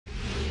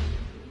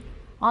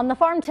On the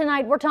farm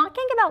tonight, we're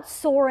talking about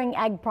soaring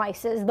egg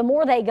prices. The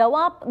more they go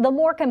up, the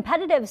more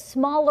competitive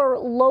smaller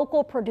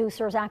local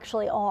producers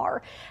actually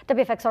are.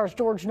 WFXR's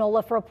George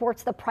Noliff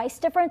reports the price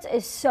difference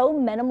is so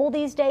minimal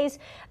these days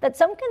that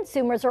some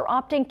consumers are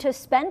opting to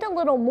spend a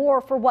little more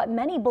for what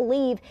many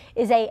believe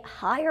is a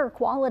higher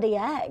quality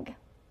egg.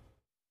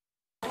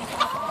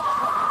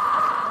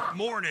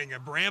 Morning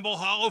at Bramble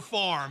Hollow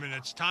Farm, and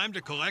it's time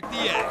to collect the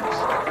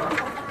eggs.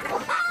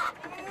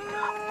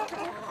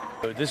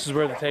 This is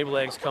where the table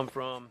eggs come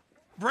from.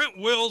 Brent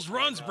Wills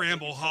runs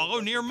Bramble Hollow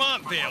near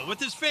Montvale with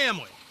his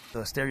family. The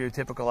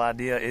stereotypical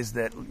idea is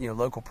that,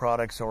 local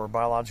products or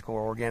biological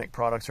or organic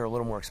products are a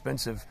little more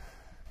expensive.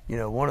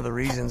 One of the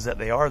reasons that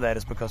they are that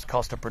is because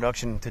cost of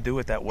production to do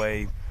it that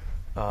way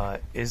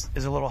is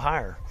a little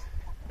higher.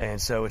 And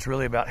so it's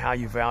really about how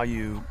you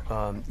value,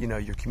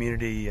 your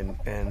community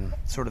and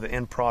sort of the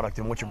end product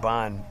and what you're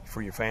buying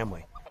for your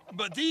family.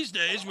 But these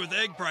days, with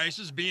egg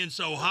prices being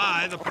so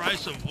high, the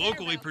price of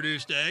locally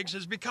produced eggs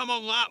has become a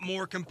lot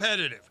more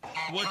competitive.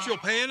 What you'll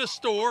pay in a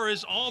store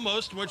is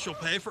almost what you'll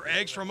pay for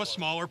eggs from a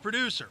smaller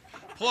producer.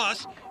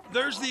 Plus,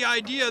 there's the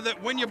idea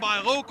that when you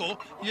buy local,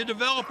 you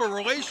develop a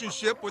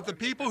relationship with the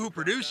people who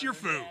produce your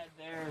food.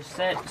 They're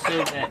set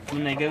so that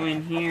when they go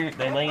in here,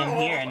 they lay in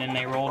here and then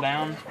they roll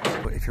down.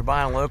 If you're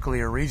buying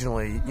locally or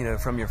regionally,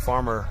 from your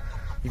farmer,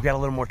 you've got a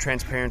little more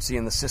transparency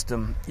in the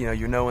system.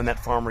 You're knowing that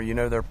farmer,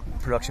 their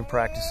production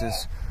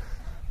practices.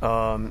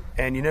 And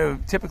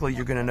typically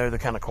you're going to know the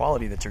kind of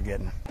quality that you're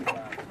getting.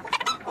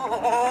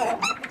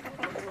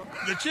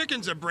 The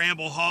chickens at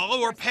Bramble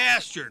Hollow are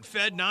pastured,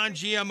 fed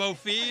non-GMO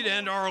feed,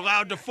 and are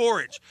allowed to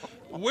forage.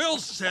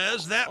 Wills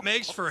says that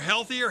makes for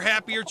healthier,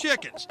 happier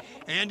chickens.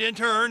 And in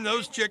turn,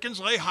 those chickens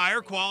lay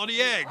higher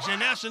quality eggs,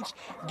 in essence,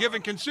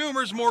 giving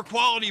consumers more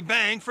quality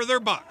bang for their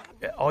buck.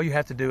 All you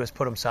have to do is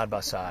put them side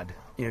by side.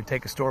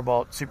 Take a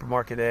store-bought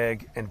supermarket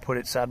egg and put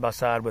it side by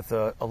side with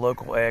a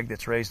local egg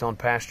that's raised on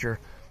pasture,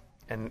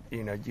 and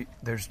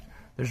there's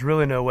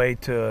really no way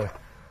to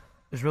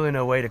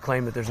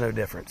claim that there's no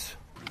difference.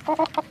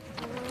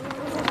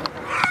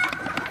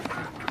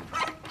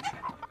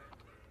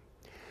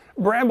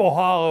 Bramble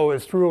Hollow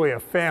is truly a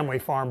family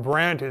farm.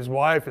 Brent, his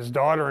wife, his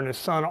daughter, and his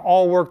son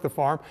all work the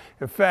farm.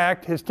 In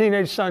fact, his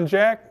teenage son,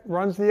 Jack,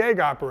 runs the egg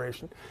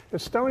operation. And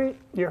Stoney,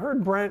 you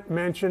heard Brent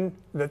mention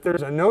that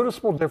there's a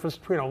noticeable difference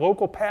between a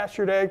local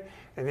pastured egg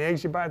and the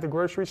eggs you buy at the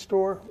grocery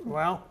store.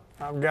 Well,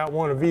 I've got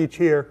one of each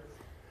here.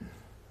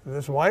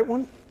 This white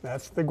one,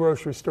 that's the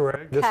grocery store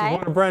egg. This is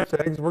one of Brent's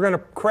eggs. We're going to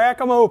crack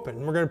them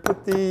open. We're going to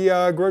put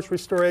the grocery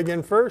store egg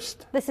in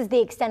first. This is the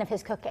extent of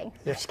his cooking.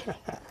 Yes.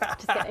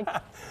 Just kidding.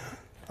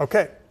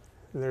 Okay,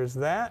 there's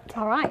that.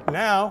 All right.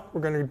 Now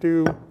we're going to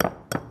do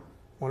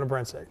one of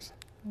Brent's eggs.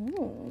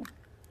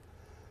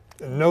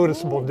 A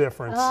noticeable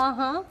difference.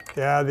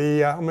 Yeah,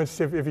 I'm going to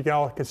see if you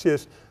all can see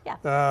this.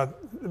 Yeah.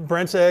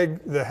 Brent's egg,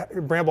 the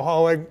Bramble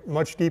Hollow egg,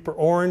 much deeper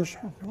orange,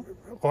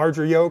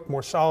 larger yolk,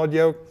 more solid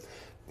yolk.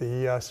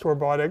 The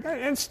store-bought egg,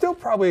 and still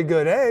probably a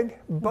good egg,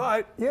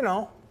 but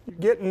you're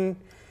getting,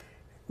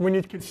 when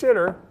you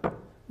consider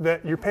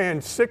that you're paying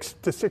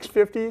 $6 to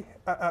 $6.50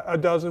 a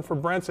dozen for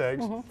Brent's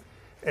eggs,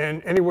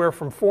 and anywhere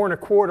from $4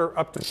 1/4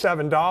 up to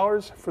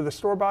 $7 for the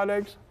store-bought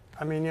eggs.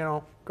 I mean,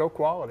 go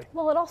quality.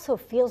 Well, it also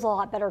feels a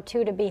lot better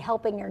too to be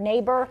helping your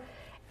neighbor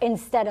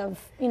instead of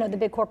the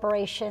big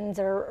corporations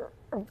or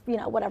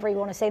whatever you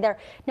want to say there.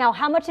 Now,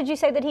 how much did you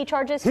say that he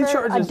charges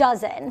for a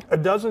dozen? A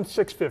dozen,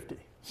 $6.50.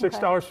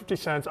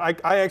 $6.50.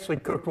 I actually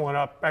cooked one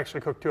up.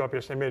 Actually cooked two up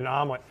yesterday. Made an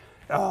omelet.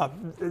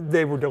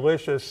 They were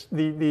delicious.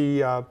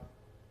 There's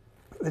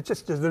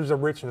a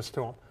richness to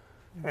them,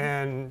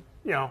 and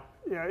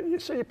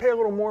so you pay a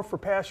little more for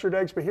pastured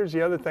eggs. But here's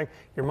the other thing: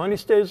 your money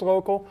stays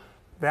local.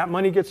 That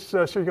money gets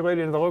circulated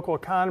into the local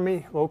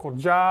economy, local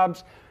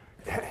jobs.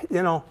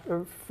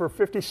 For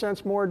 50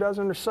 cents more a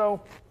dozen or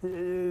so,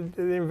 the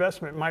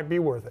investment might be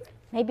worth it.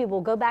 Maybe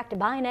we'll go back to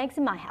buying eggs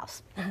in my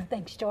house.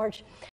 Thanks, George.